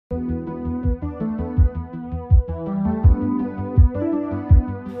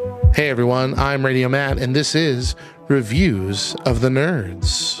Hey everyone, I'm Radio Matt, and this is Reviews of the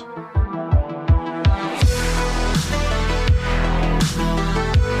Nerds.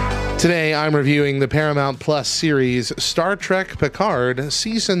 Today I'm reviewing the Paramount Plus series Star Trek Picard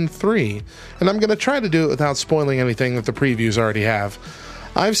Season 3, and I'm going to try to do it without spoiling anything that the previews already have.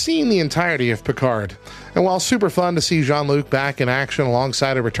 I've seen the entirety of Picard, and while super fun to see Jean-Luc back in action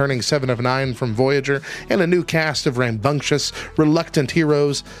alongside a returning 7 of 9 from Voyager and a new cast of rambunctious, reluctant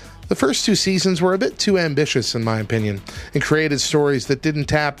heroes, the first two seasons were a bit too ambitious in my opinion, and created stories that didn't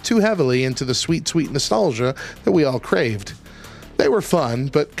tap too heavily into the sweet nostalgia that we all craved. They were fun,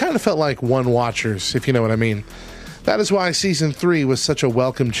 but kind of felt like one-watchers, if you know what I mean. That is why Season 3 was such a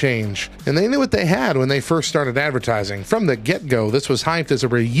welcome change, and they knew what they had when they first started advertising. From the get-go, this was hyped as a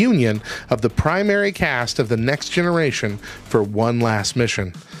reunion of the primary cast of The Next Generation for one last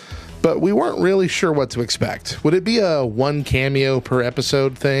mission. But we weren't really sure what to expect. Would it be a one cameo per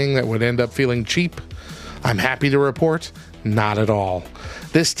episode thing that would end up feeling cheap? I'm happy to report, not at all.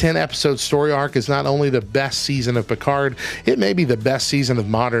 This 10-episode story arc is not only the best season of Picard, it may be the best season of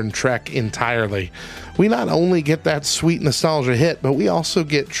modern Trek entirely. We not only get that sweet nostalgia hit, but we also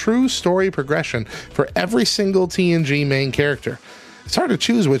get true story progression for every single TNG main character. It's hard to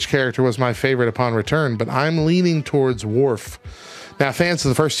choose which character was my favorite upon return, but I'm leaning towards Worf. Now, fans of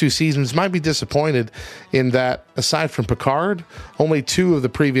the first two seasons might be disappointed in that, aside from Picard, only 2 of the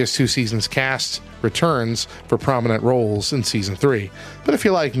previous 2 seasons' cast returns for prominent roles in Season 3. But if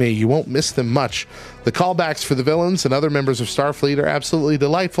you're like me, you won't miss them much. The callbacks for the villains and other members of Starfleet are absolutely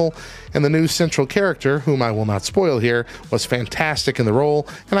delightful, and the new central character, whom I will not spoil here, was fantastic in the role,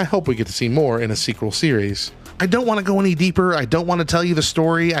 and I hope we get to see more in a sequel series. I don't want to go any deeper. I don't want to tell you the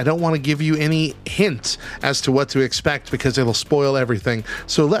story. I don't want to give you any hint as to what to expect because it'll spoil everything.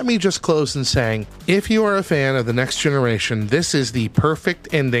 So let me just close in saying, if you are a fan of The Next Generation, this is the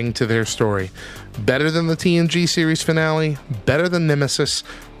perfect ending to their story. Better than the TNG series finale, better than Nemesis,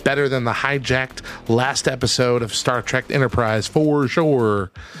 better than the hijacked last episode of Star Trek Enterprise, for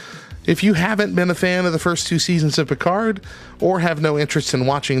sure. If you haven't been a fan of the first 2 seasons of Picard, or have no interest in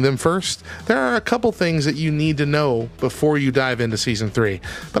watching them first, there are a couple things that you need to know before you dive into Season 3.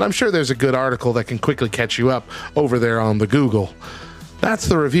 But I'm sure there's a good article that can quickly catch you up over there on the Google. That's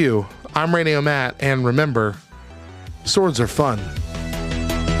the review. I'm Radio Matt, and remember, swords are fun.